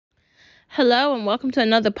Hello and welcome to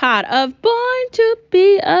another pod of Born to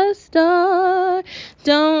Be a Star.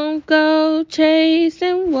 Don't go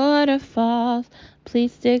chasing waterfalls.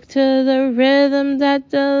 Please stick to the rhythm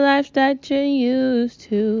that the life that you're used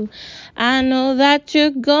to. I know that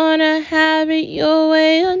you're gonna have it your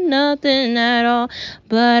way or nothing at all,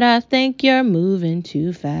 but I think you're moving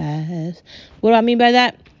too fast. What do I mean by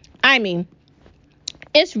that? I mean,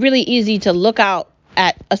 it's really easy to look out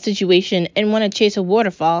at a situation and want to chase a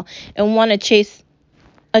waterfall and want to chase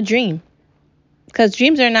a dream, because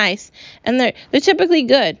dreams are nice and they're typically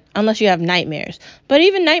good unless you have nightmares. But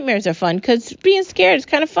even nightmares are fun because being scared is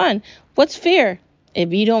kind of fun. What's fear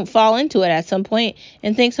if you don't fall into it at some point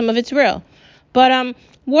and think some of it's real? But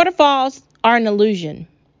waterfalls are an illusion,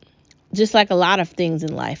 just like a lot of things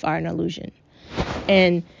in life are an illusion.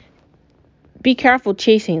 And be careful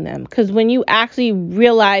chasing them, because when you actually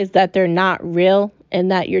realize that they're not real and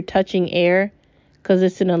that you're touching air because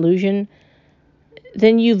it's an illusion,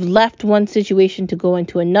 then you've left one situation to go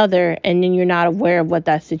into another, and then you're not aware of what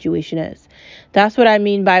that situation is. That's what I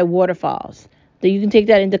mean by waterfalls. That you can take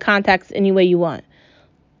that into context any way you want.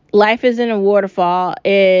 Life isn't a waterfall.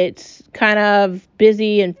 It's kind of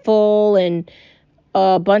busy and full and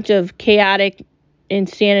a bunch of chaotic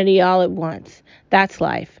insanity all at once. That's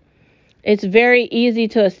life. It's very easy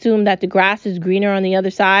to assume that the grass is greener on the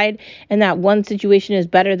other side and that one situation is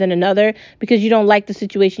better than another because you don't like the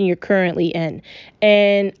situation you're currently in.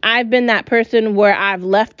 And I've been that person where I've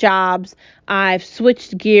left jobs, I've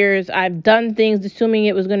switched gears, I've done things assuming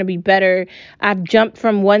it was going to be better. I've jumped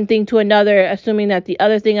from one thing to another assuming that the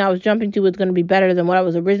other thing I was jumping to was going to be better than what I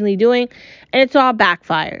was originally doing, and it's all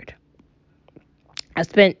backfired. I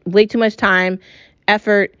spent way too much time,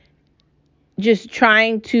 effort, just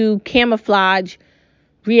trying to camouflage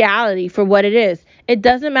reality for what it is. It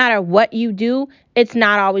doesn't matter what you do, it's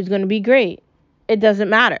not always going to be great. It doesn't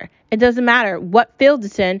matter. It doesn't matter what field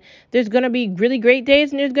it's in. There's going to be really great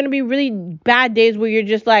days and there's going to be really bad days where you're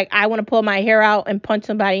just like, I want to pull my hair out and punch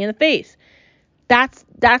somebody in the face. That's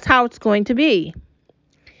how it's going to be.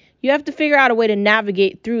 You have to figure out a way to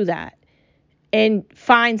navigate through that and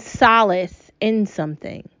find solace in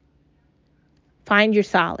something. Find your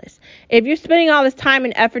solace. If you're spending all this time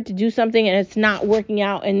and effort to do something and it's not working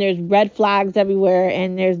out and there's red flags everywhere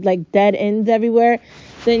and there's like dead ends everywhere,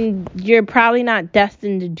 then you're probably not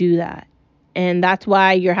destined to do that. And that's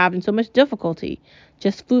why you're having so much difficulty.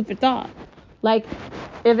 Just food for thought. Like,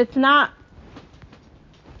 if it's not,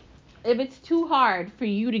 if it's too hard for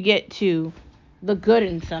you to get to the good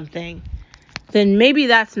in something, then maybe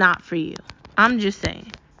that's not for you. I'm just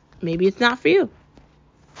saying. Maybe it's not for you.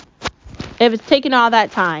 If it's taking all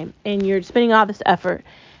that time and you're spending all this effort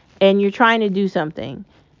and you're trying to do something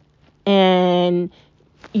and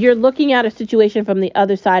you're looking at a situation from the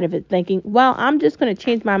other side of it thinking, well, I'm just going to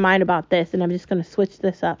change my mind about this and I'm just going to switch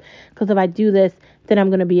this up because if I do this, then I'm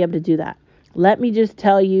going to be able to do that. Let me just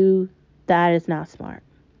tell you, that is not smart.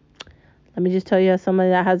 Let me just tell you, as somebody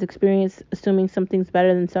that has experience assuming something's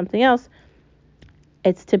better than something else,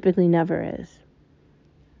 it's typically never is.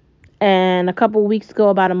 And a couple weeks ago,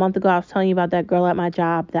 about a month ago, I was telling you about that girl at my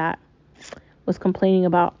job that was complaining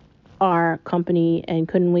about our company and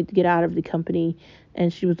couldn't wait to get out of the company.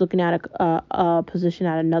 And she was looking at a position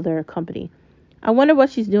at another company. I wonder what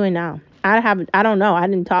she's doing now. I don't know. I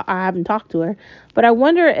haven't talked to her, but I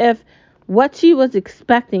wonder if what she was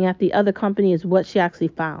expecting at the other company is what she actually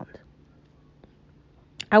found.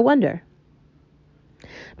 I wonder,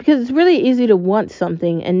 because it's really easy to want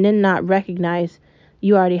something and then not recognize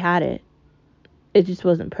you already had it. It just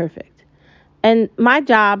wasn't perfect. And my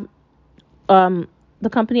job, the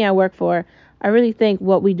company I work for, I really think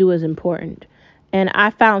what we do is important. And I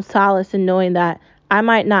found solace in knowing that I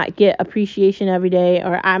might not get appreciation every day,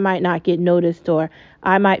 or I might not get noticed, or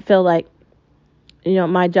I might feel like,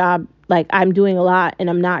 my job, like I'm doing a lot and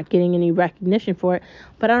I'm not getting any recognition for it.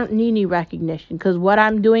 But I don't need any recognition because what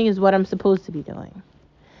I'm doing is what I'm supposed to be doing.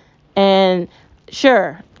 And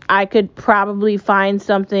sure, I could probably find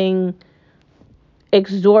something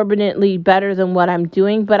exorbitantly better than what I'm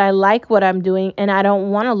doing, but I like what I'm doing and I don't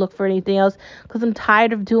want to look for anything else because I'm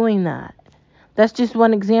tired of doing that. That's just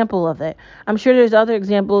one example of it. I'm sure there's other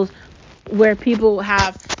examples where people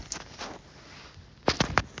have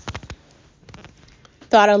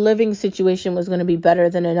thought a living situation was going to be better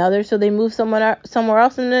than another, so they moved somewhere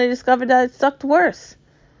else and they discovered that it sucked worse.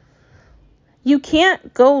 You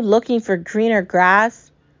can't go looking for greener grass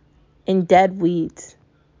in dead weeds.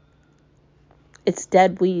 It's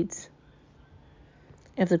dead weeds.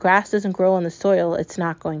 If the grass doesn't grow in the soil, it's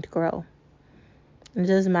not going to grow. It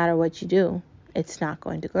doesn't matter what you do, it's not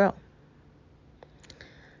going to grow.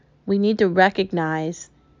 We need to recognize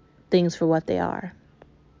things for what they are.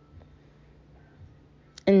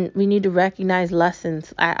 And we need to recognize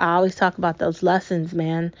lessons. I always talk about those lessons,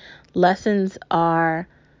 man. Lessons are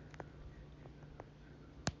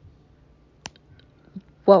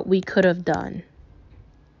what we could have done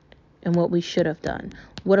and what we should have done.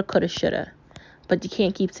 Woulda, coulda, shoulda. But you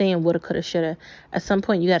can't keep saying woulda, coulda, shoulda. At some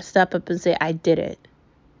point, you got to step up and say, I did it.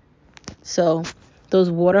 So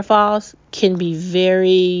those waterfalls can be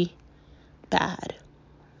very bad.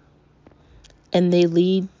 And they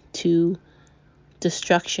lead to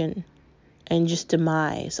destruction and just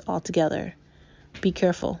demise altogether. Be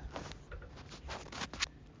careful.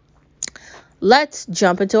 Let's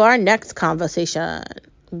jump into our next conversation,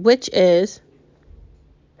 which is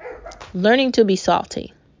learning to be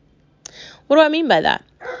salty. What do I mean by that?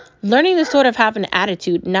 Learning to sort of have an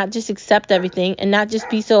attitude, not just accept everything and not just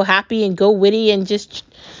be so happy and go witty, and just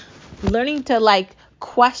learning to like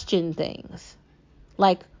question things.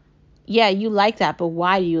 Like, yeah, you like that, but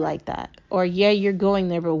why do you like that? Or yeah, you're going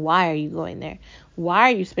there, but why are you going there?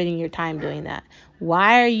 Why are you spending your time doing that?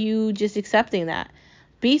 Why are you just accepting that?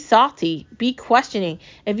 Be salty. Be questioning.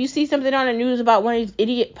 If you see something on the news about one of these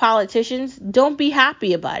idiot politicians, don't be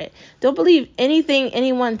happy about it. Don't believe anything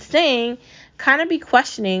anyone's saying. Kind of be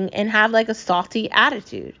questioning and have like a salty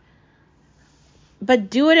attitude.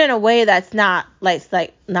 But do it in a way that's not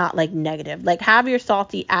not negative. Like, have your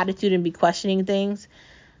salty attitude and be questioning things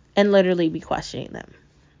and literally be questioning them.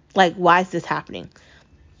 Like, why is this happening?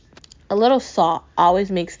 A little salt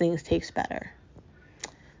always makes things taste better.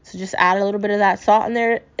 So just add a little bit of that salt in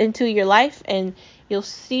there into your life and you'll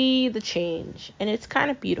see the change. And it's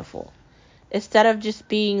kind of beautiful. Instead of just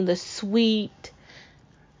being the sweet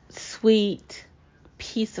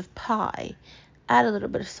piece of pie, add a little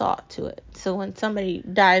bit of salt to it. So when somebody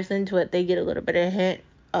dives into it, they get a little bit of hint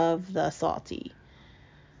of the salty.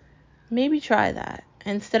 Maybe try that.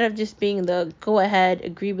 Instead of just being the go ahead,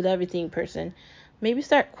 agree with everything person, maybe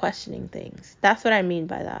start questioning things. That's what I mean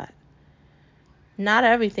by that. Not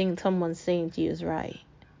everything someone's saying to you is right.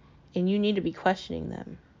 And you need to be questioning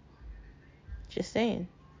them. Just saying.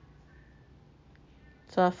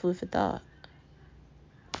 It's all food for thought.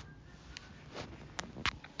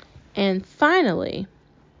 And finally,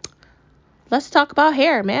 let's talk about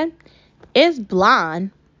hair, man. Is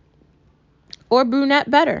blonde or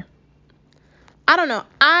brunette better? I don't know.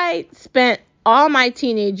 I spent all my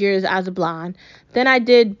teenage years as a blonde. Then I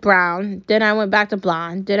did brown. Then I went back to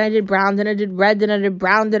blonde. Then I did brown. Then I did red. Then I did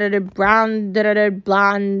brown. Then I did brown. Then I did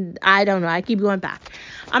blonde. I don't know. I keep going back.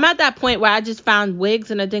 I'm at that point where I just found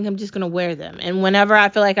wigs and I think I'm just going to wear them. And whenever I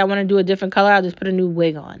feel like I want to do a different color, I'll just put a new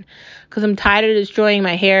wig on. Because I'm tired of destroying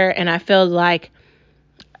my hair and I feel like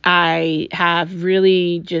I have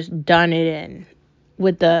really just done it in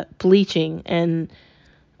with the bleaching and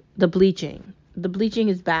the bleaching. The bleaching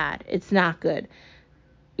is bad. It's not good.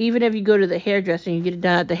 Even if you go to the hairdresser and you get it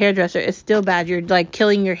done at the hairdresser, it's still bad. You're like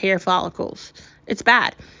killing your hair follicles. It's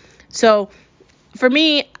bad. So for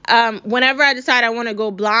me, whenever I decide I want to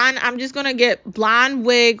go blonde, I'm just going to get blonde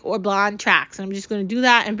wig or blonde tracks. I'm just going to do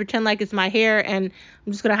that and pretend like it's my hair, and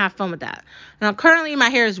I'm just going to have fun with that. Now, currently my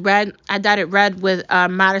hair is red. I dyed it red with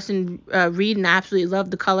Madison Reed, and I absolutely love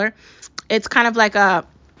the color. It's kind of like a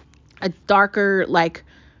darker, like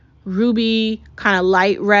ruby, kind of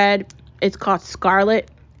light red. It's called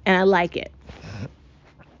Scarlet, and I like it.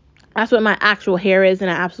 That's what my actual hair is,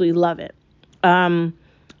 and I absolutely love it.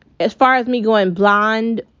 As far as me going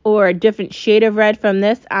blonde or a different shade of red from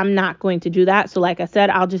this, I'm not going to do that. So like I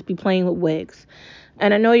said, I'll just be playing with wigs.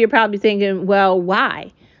 And I know you're probably thinking, well,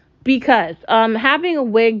 why? Because having a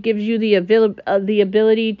wig gives you the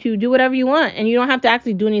ability to do whatever you want, and you don't have to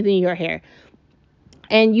actually do anything to your hair.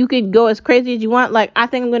 And you could go as crazy as you want. Like, I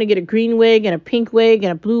think I'm going to get a green wig and a pink wig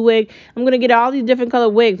and a blue wig. I'm going to get all these different color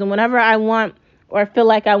wigs. And whenever I want or feel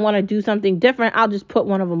like I want to do something different, I'll just put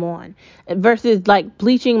one of them on. Versus, like,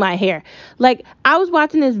 bleaching my hair. Like, I was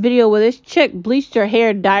watching this video where this chick bleached her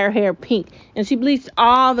hair, dye her hair pink. And she bleached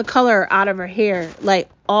all the color out of her hair. Like,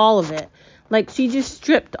 all of it. Like, she just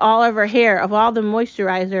stripped all of her hair of all the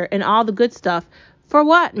moisturizer and all the good stuff. For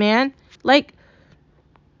what, man? Like,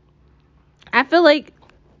 I feel like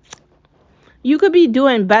you could be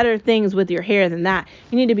doing better things with your hair than that.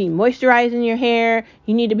 You need to be moisturizing your hair.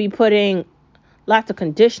 You need to be putting lots of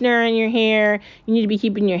conditioner in your hair. You need to be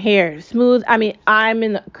keeping your hair smooth. I mean, I'm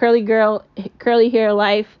in the curly hair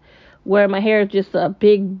life where my hair is just a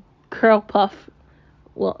big curl puff.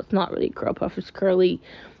 Well, it's not really curl puff. It's curly.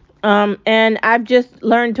 And I've just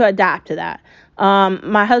learned to adapt to that.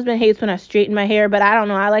 My husband hates when I straighten my hair, but I don't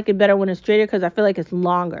know. I like it better when it's straighter because I feel like it's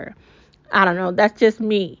longer. I don't know. That's just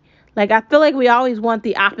me. Like, I feel like we always want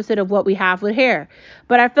the opposite of what we have with hair.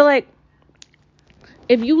 But I feel like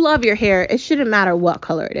if you love your hair, it shouldn't matter what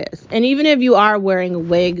color it is. And even if you are wearing a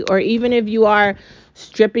wig, or even if you are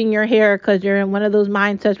stripping your hair because you're in one of those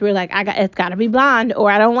mindsets where you're like, it's got to be blonde or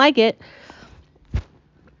I don't like it,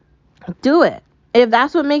 do it. If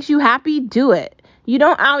that's what makes you happy, do it. You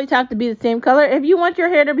don't always have to be the same color. If you want your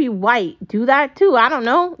hair to be white, do that too. I don't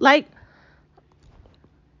know. Like,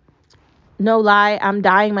 no lie, I'm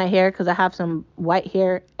dyeing my hair because I have some white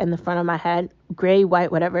hair in the front of my head. Gray,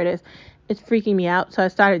 white, whatever it is. It's freaking me out. So I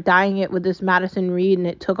started dyeing it with this Madison Reed, and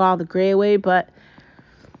it took all the gray away. But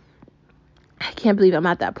I can't believe I'm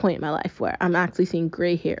at that point in my life where I'm actually seeing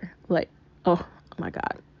gray hair. Like, oh my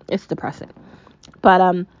God. It's depressing.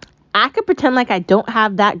 But I could pretend like I don't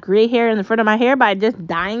have that gray hair in the front of my hair by just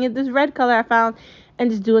dyeing it this red color I found and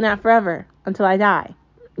just doing that forever until I die.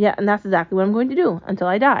 Yeah, and that's exactly what I'm going to do until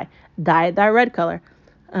I die. Dye it that red color.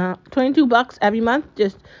 $22 every month.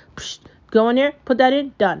 Just go in there, put that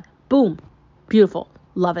in, done. Boom. Beautiful.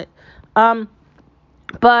 Love it.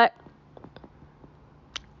 But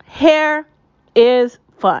hair is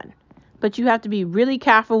fun. But you have to be really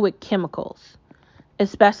careful with chemicals,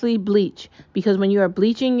 especially bleach. Because when you are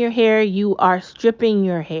bleaching your hair, you are stripping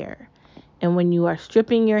your hair. And when you are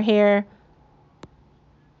stripping your hair,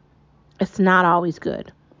 it's not always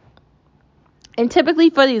good. And typically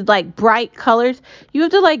for these like bright colors, you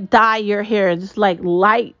have to like dye your hair just like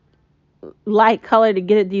light color to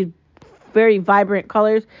get it these very vibrant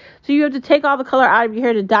colors. So you have to take all the color out of your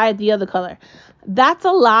hair to dye it the other color. That's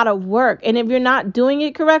a lot of work. And if you're not doing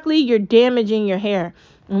it correctly, you're damaging your hair.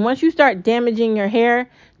 And once you start damaging your hair,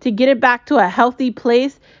 to get it back to a healthy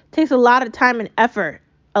place takes a lot of time and effort.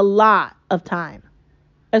 A lot of time.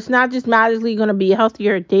 It's not just magically going to be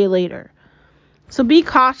healthier a day later. So be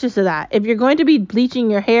cautious of that. If you're going to be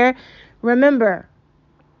bleaching your hair, remember,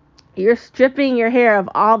 you're stripping your hair of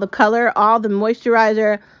all the color, all the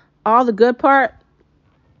moisturizer, all the good part,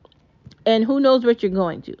 and who knows what you're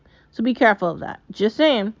going to. So be careful of that. Just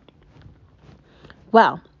saying.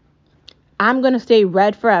 Well, I'm going to stay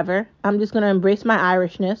red forever. I'm just going to embrace my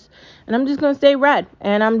Irishness, and I'm just going to stay red.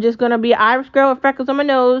 And I'm just going to be an Irish girl with freckles on my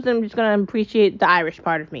nose, and I'm just going to appreciate the Irish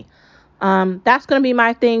part of me. That's going to be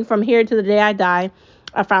my thing from here to the day I die.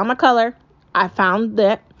 I found my color. I found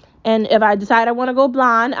that. And if I decide I want to go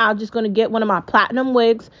blonde, I'm just going to get one of my platinum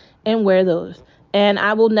wigs and wear those. And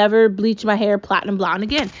I will never bleach my hair platinum blonde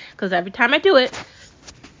again. Because every time I do it,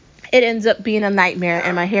 it ends up being a nightmare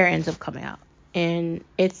and my hair ends up coming out. And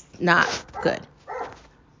it's not good.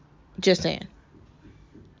 Just saying.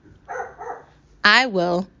 I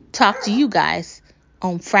will talk to you guys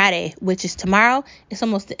on Friday, which is tomorrow. It's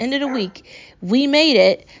almost the end of the week. We made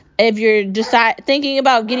it. If you're thinking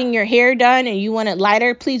about getting your hair done and you want it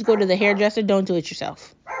lighter, please go to the hairdresser. Don't do it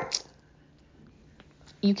yourself.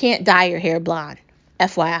 You can't dye your hair blonde,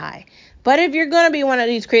 FYI. But if you're going to be one of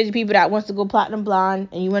these crazy people that wants to go platinum blonde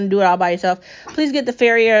and you want to do it all by yourself, please get the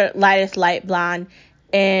Farrier Lightest Light Blonde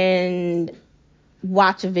and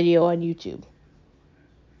watch a video on YouTube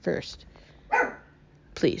first.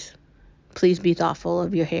 Please be thoughtful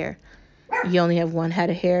of your hair. You only have one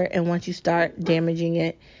head of hair, and once you start damaging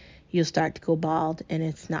it, you'll start to go bald, and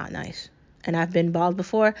it's not nice. And I've been bald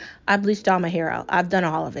before. I bleached all my hair out. I've done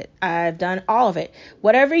all of it.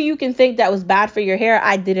 Whatever you can think that was bad for your hair,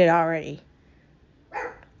 I did it already.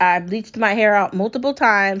 I bleached my hair out multiple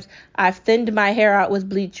times. I've thinned my hair out with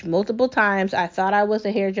bleach multiple times. I thought I was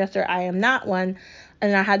a hairdresser. I am not one,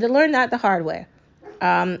 and I had to learn that the hard way.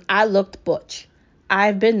 I looked butch.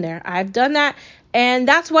 I've been there. I've done that. And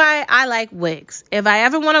that's why I like wigs. If I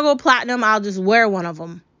ever want to go platinum, I'll just wear one of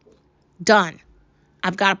them. Done.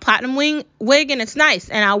 I've got a platinum wig and it's nice.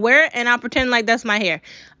 And I'll wear it and I'll pretend like that's my hair.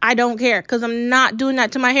 I don't care because I'm not doing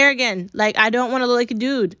that to my hair again. Like, I don't want to look like a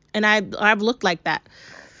dude. And I've looked like that.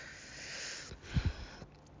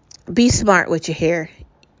 Be smart with your hair.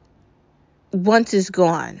 Once it's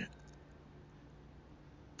gone,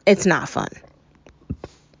 it's not fun.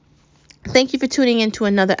 Thank you for tuning in to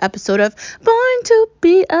another episode of Born to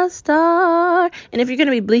Be a Star. And if you're going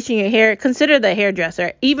to be bleaching your hair, consider the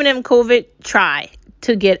hairdresser. Even in COVID, try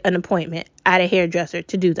to get an appointment at a hairdresser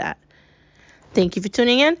to do that. Thank you for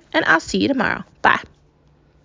tuning in, and I'll see you tomorrow. Bye.